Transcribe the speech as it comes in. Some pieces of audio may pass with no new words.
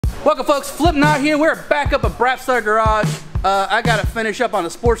Welcome folks, Flipping Out here. We're back up at Brap Garage. I gotta finish up on the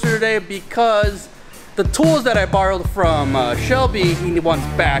Sportster today because the tools that I borrowed from Shelby, he wants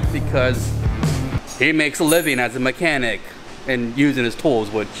back because he makes a living as a mechanic and using his tools,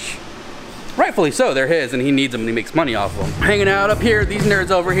 which rightfully so, they're his and he needs them and he makes money off of them. Hanging out up here, these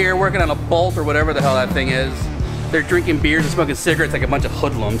nerds over here working on a bolt or whatever the hell that thing is. They're drinking beers and smoking cigarettes like a bunch of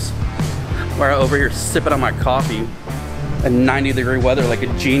hoodlums. We're over here sipping on my coffee. And 90-degree weather like a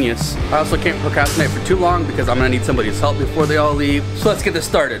genius. I also can't procrastinate for too long because I'm gonna need somebody's help before they all leave. So let's get this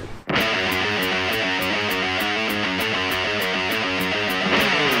started.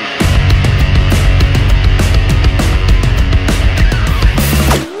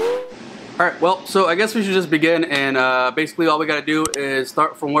 Alright, well, so I guess we should just begin, and basically all we gotta do is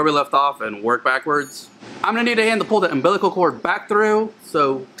start from where we left off and work backwards. I'm gonna need a hand to pull the umbilical cord back through,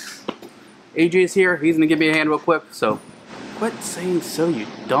 so AJ's here, he's gonna give me a hand real quick, so quit saying so, you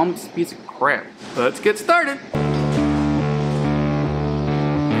dumb piece of crap. Let's get started.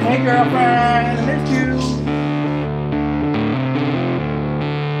 Hey girlfriend, I missed you.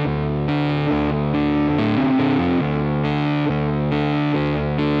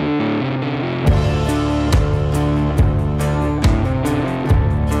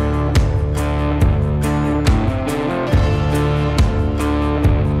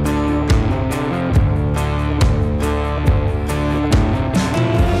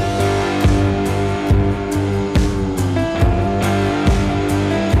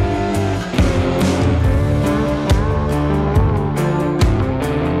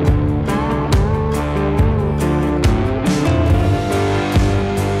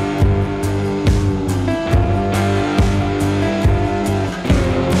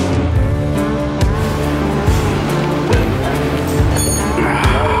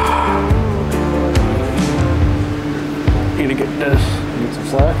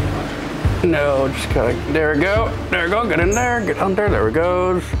 No, just gotta, there we go, get in there, get under, there it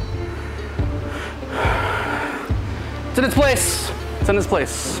goes. It's in its place, it's in its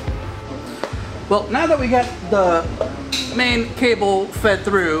place. Well, now that we got the main cable fed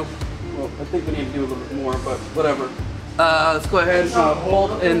through, well, I think we need to do a little bit more, but whatever. Let's go ahead and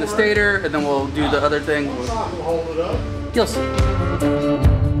bolt in the stator, and then we'll do the other thing. Hold it up. You'll see.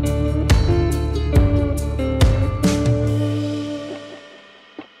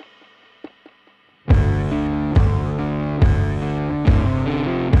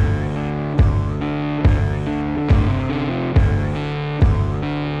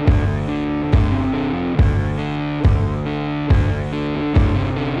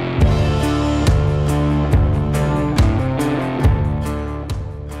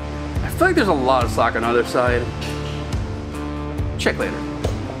 I feel like there's a lot of slack on the other side. Check later.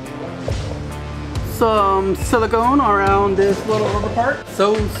 Some silicone around this little rubber part.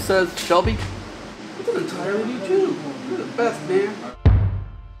 So says Shelby. It's an entirely new tube. You're the best, man.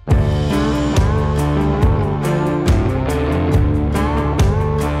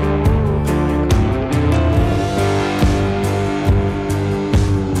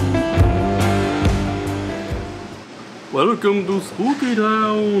 Welcome to Spooky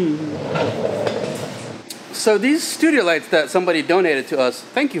Town. So these studio lights that somebody donated to us,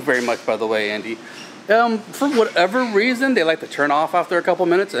 thank you very much, by the way, Andy. For whatever reason, they like to turn off after a couple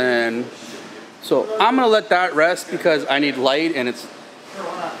minutes, and so I'm gonna let that rest because I need light, and it's.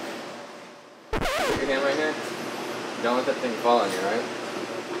 Put your hand right here. Don't let that thing fall on you, right?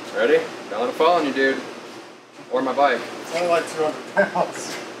 Ready? Don't let it fall on you, dude. Or my bike. It's only like 200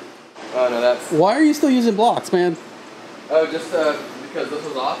 pounds. Oh no, that's. Why are you still using blocks, man? Oh, just because this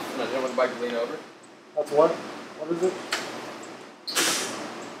was off and I didn't want the bike to lean over. That's what? What is it?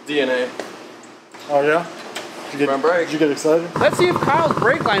 DNA. Oh yeah? Did you get excited? Let's see if Kyle's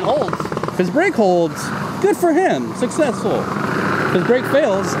brake line holds. If his brake holds, good for him, successful. If his brake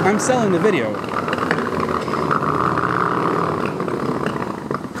fails, I'm selling the video.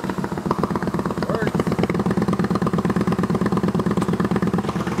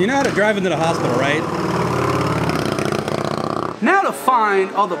 You know how to drive into the hospital, right? Now to find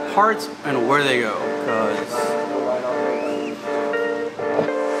all the parts and where they go, because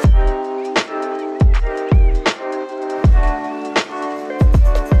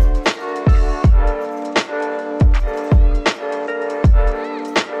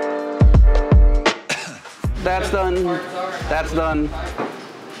that's done, that's done,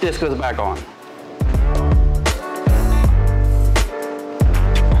 this goes back on.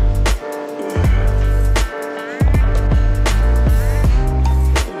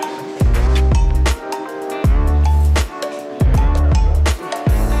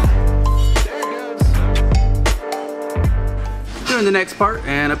 the next part,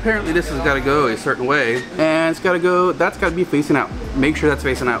 and apparently this has got to go a certain way, and it's got to go, that's got to be facing out. Make sure that's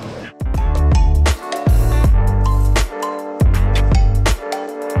facing out.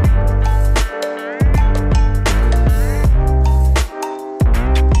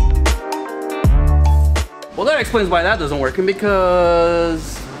 Well, that explains why that doesn't work,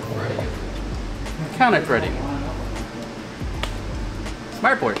 because counter threading.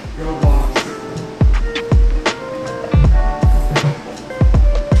 Smart board.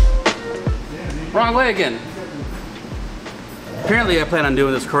 Wrong way again. Apparently I plan on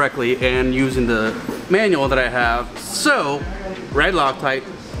doing this correctly and using the manual that I have. So, red Loctite,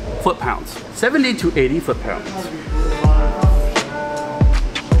 foot-pounds. 70 to 80 foot-pounds.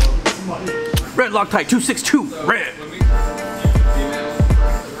 Red Loctite 262, red.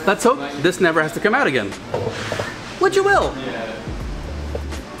 Let's hope this never has to come out again. Which it will.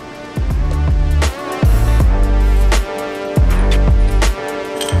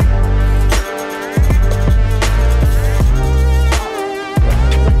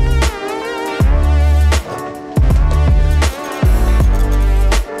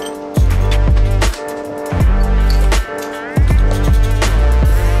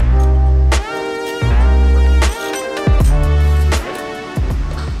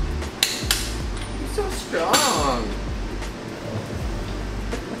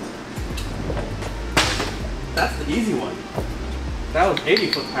 That's the easy one. That was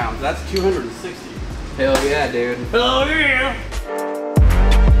 80 foot-pounds. That's 260. Hell yeah, dude. Hell yeah!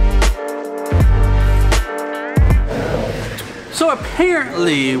 So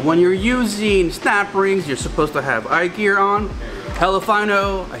apparently, when you're using snap rings, you're supposed to have eye gear on. Hell if I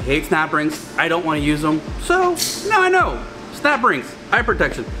know. I hate snap rings. I don't want to use them. So now I know. Snap rings, eye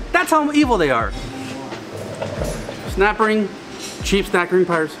protection. That's how evil they are. Snap ring, cheap snap ring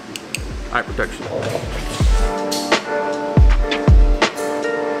pliers, eye protection.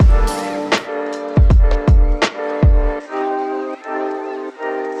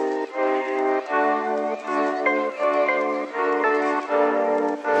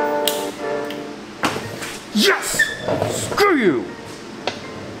 Yes! Screw you!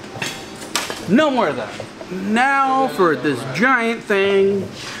 No more of that. Now for this giant thing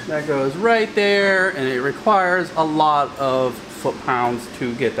that goes right there, and it requires a lot of foot-pounds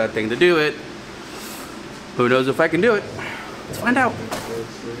to get that thing to do it. Who knows if I can do it? Let's find out.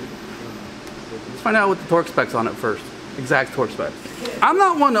 Let's find out what the torque specs on it first. Exact torque specs. I'm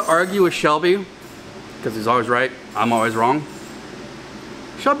not one to argue with Shelby, because he's always right, I'm always wrong.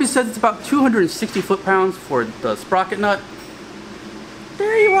 Shelby says it's about 260 foot-pounds for the sprocket nut.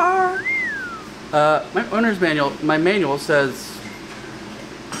 There you are. My owner's manual, my manual says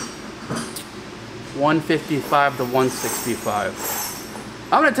 155 to 165.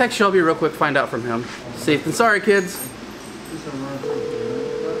 I'm gonna text Shelby real quick, find out from him. Safe than sorry, kids.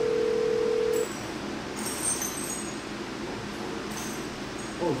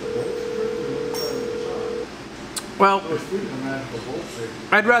 Well,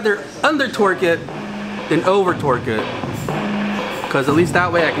 I'd rather under-torque it than over-torque it, because at least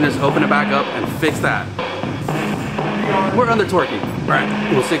that way I can just open it back up and fix that. We're under-torquing. Right,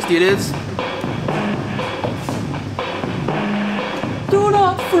 160 it is. Do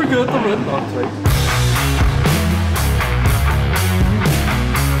not forget the red Loctite.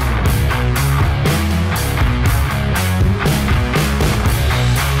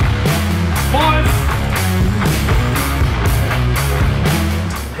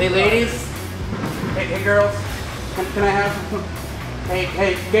 Hey ladies, hey girls, can I have some, hey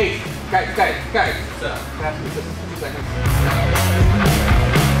guys, what's up? Can I have some 2 seconds?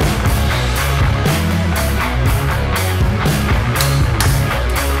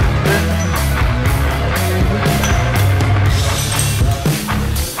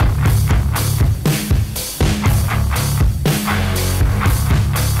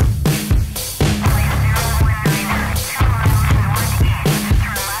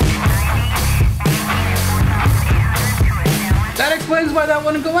 That explains why that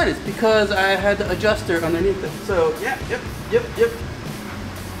wouldn't go in. It's because I had the adjuster underneath it. So, yep.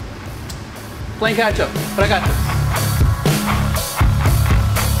 Playing catch up, but I got this.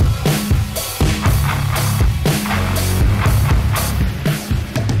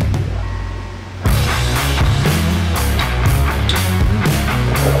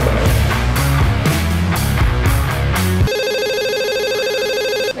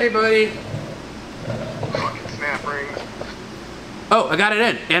 Hey, buddy. Snap rings. Oh, I got it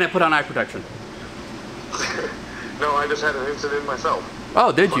in, and I put on eye protection. No, I just had an incident myself.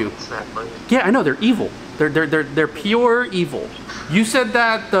 Oh, did you? Snap rings. Yeah, I know, they're evil. They're pure evil. You said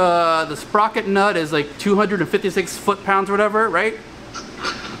that the sprocket nut is like 256 foot-pounds or whatever, right?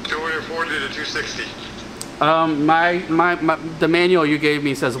 240 to 260. The manual you gave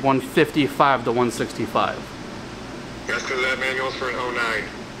me says 155 to 165. That's because that manual's for an 09.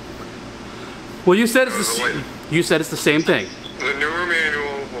 Well, you said it's the same thing. The newer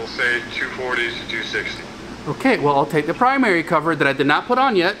manual will say 240 to 260. Okay, well, I'll take the primary cover that I did not put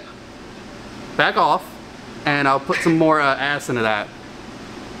on yet, back off, and I'll put some more ass into that.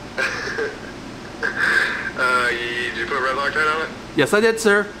 Did you put red Loctite on it? Yes, I did,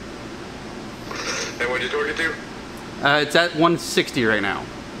 sir. And what'd you torque it to? It's at 160 right now,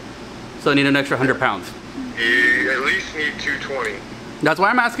 so I need an extra 100 pounds. You at least need 220. That's why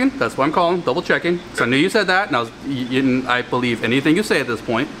I'm asking. That's why I'm calling, double checking. So I knew you said that, and I believe anything you say at this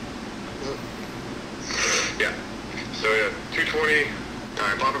point. Yeah. So yeah, 220. All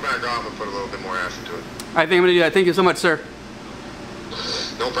right, pop it back off and put a little bit more ass into it. I think I'm gonna do that. Thank you so much, sir.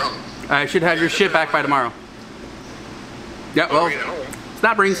 No problem. I should have your shit back by tomorrow. Yeah, well,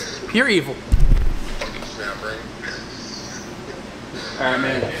 snap rings, pure evil. Snap ring. All right,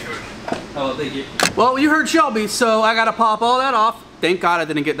 man. Oh, thank you. Well, you heard Shelby, so I gotta pop all that off. Thank God I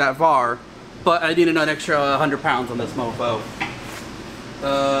didn't get that far, but I need an extra 100 pounds on this mofo.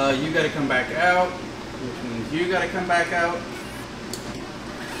 You gotta come back out, which means you gotta come back out.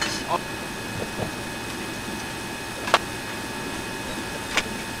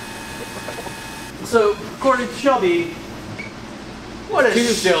 So, according to Shelby, what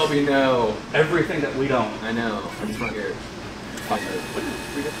is To Shelby, no. everything that we don't? I know. I'm just not here.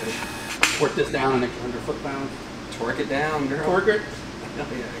 Work this down an extra 100 foot-pounds. Torque it down, girl. Torque it. Yeah,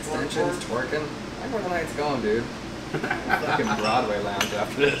 extensions, twerking. I know where the night's going, dude. Fucking Broadway lounge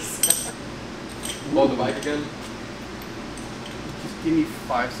after this. Hold the bike again. Just give me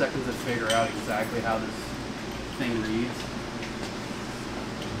 5 seconds to figure out exactly how this thing reads.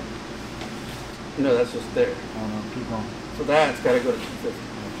 No, that's just there. Oh no, keep going. So that's got to go to 250.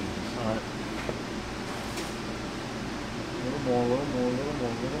 Alright. A little more.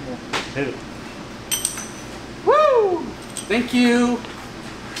 Hit it. Woo! Thank you,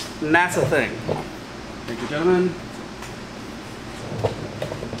 NASA thing. Thank you, gentlemen.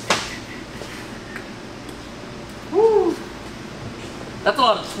 Woo! That's a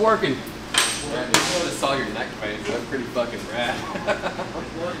lot of twerking. Yeah, dude, I just saw your neck veins. That's pretty fucking rad.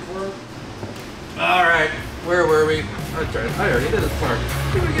 All right, where were we? I already did this part.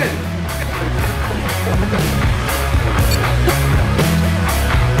 Do it again.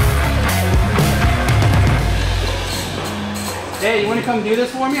 Hey, you want to come do this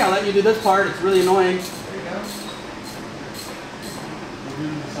for me? I'll let you do this part. It's really annoying. There you go.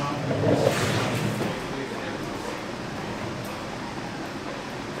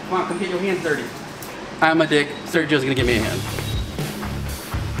 Come on, come get your hands dirty. I'm a dick. Sergio's gonna give me a hand.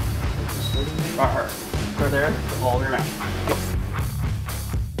 Alright. Go there, all the way around.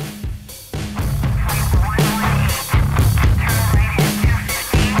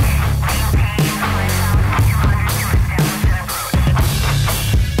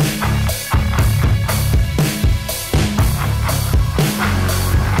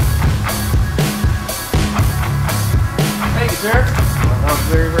 Thank you, sir. That was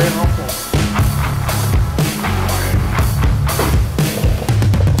very, very helpful.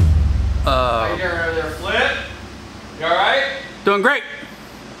 How you doing over there, Flip? You alright? Doing great.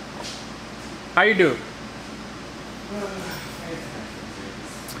 How you doing?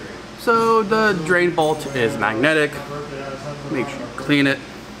 So the drain bolt is magnetic. Make sure you clean it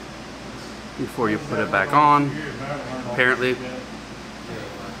before you put it back on. Apparently,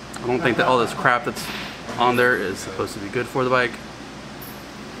 I don't think that all this crap that's on there is supposed to be good for the bike.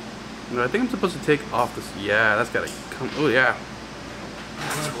 No, I think I'm supposed to take off this. Yeah, that's gotta come. Oh yeah,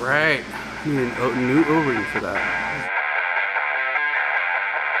 that's right. I need a new O-ring for that.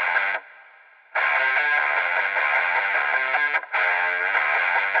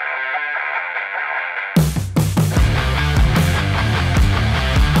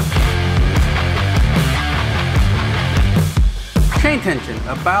 Chain tension,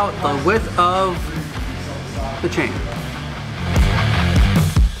 about the width of the chain.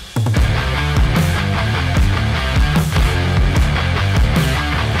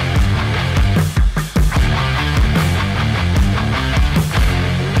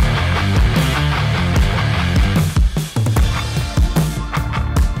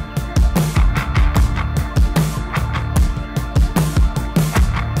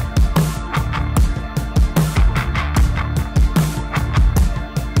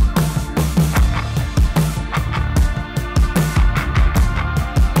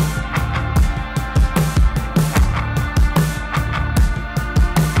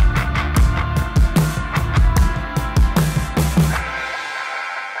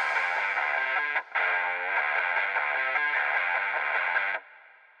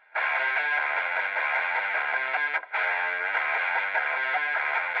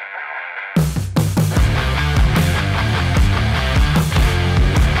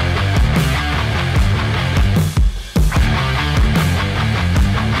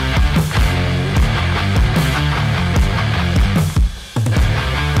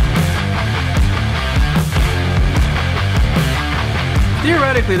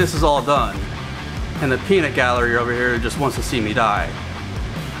 theoretically this is all done. And the peanut gallery over here just wants to see me die.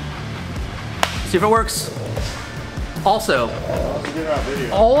 See if it works. Also,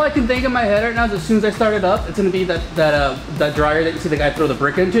 all I can think in my head right now is as soon as I start it up, it's gonna be that dryer that you see the guy throw the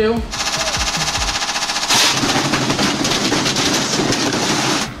brick into. Oh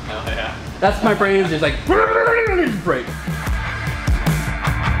yeah. That's my brain just like break.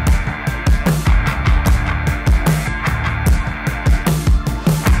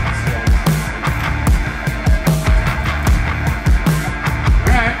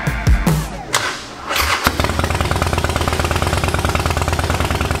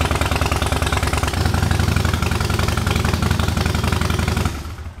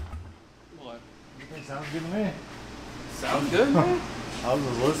 Sounds good to me. Sounds good, man. I was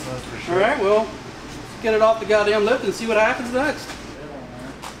just listening for sure. All right, well, let's get it off the goddamn lift and see what happens next.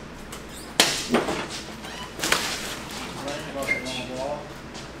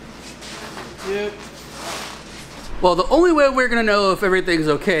 Yep. Well, the only way we're gonna know if everything's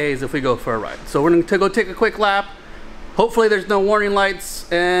okay is if we go for a ride. So we're gonna go take a quick lap. Hopefully there's no warning lights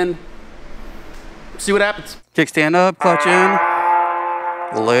and see what happens. Kickstand up, clutch in,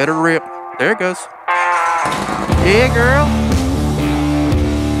 let her rip. There it goes. Hey, girl.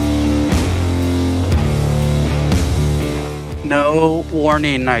 No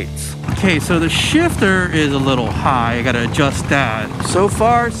warning lights. Okay, so the shifter is a little high. I gotta adjust that. So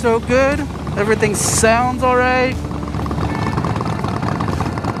far, so good. Everything sounds all right.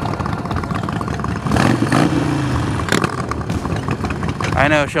 I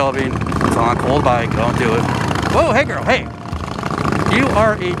know, Shelby. It's on a cold bike. Don't do it. Whoa, hey, girl. Hey. You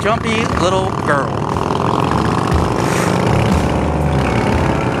are a jumpy little girl.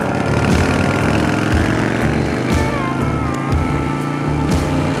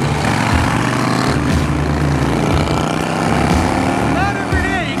 Not every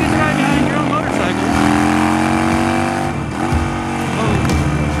day you get to ride behind your own motorcycle. Oh.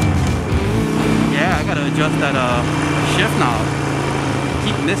 Yeah, I gotta adjust that shift knob.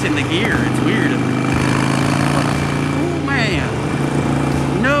 Keep missing the gear. It's weird. Oh man.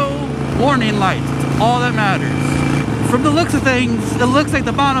 No warning lights. It's all that matters. From the looks of things, it looks like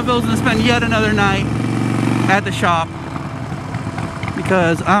the Bonneville's gonna spend yet another night at the shop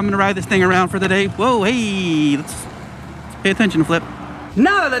because I'm gonna ride this thing around for the day. Whoa, hey, let's pay attention, Flip.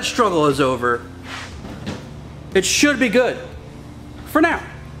 Now that struggle is over, it should be good. For now.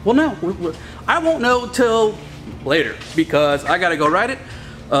 Well, no, I won't know till later because I gotta go ride it.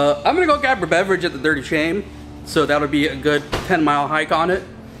 I'm gonna go grab a beverage at the Dirty Shame. So that'll be a good 10-mile hike on it.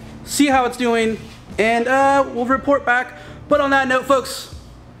 See how it's doing, and we'll report back. But on that note, folks,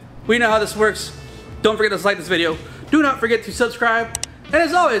 we know how this works. Don't forget to like this video. Do not forget to subscribe. And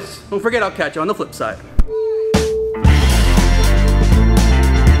as always, don't forget I'll catch you on the flip side.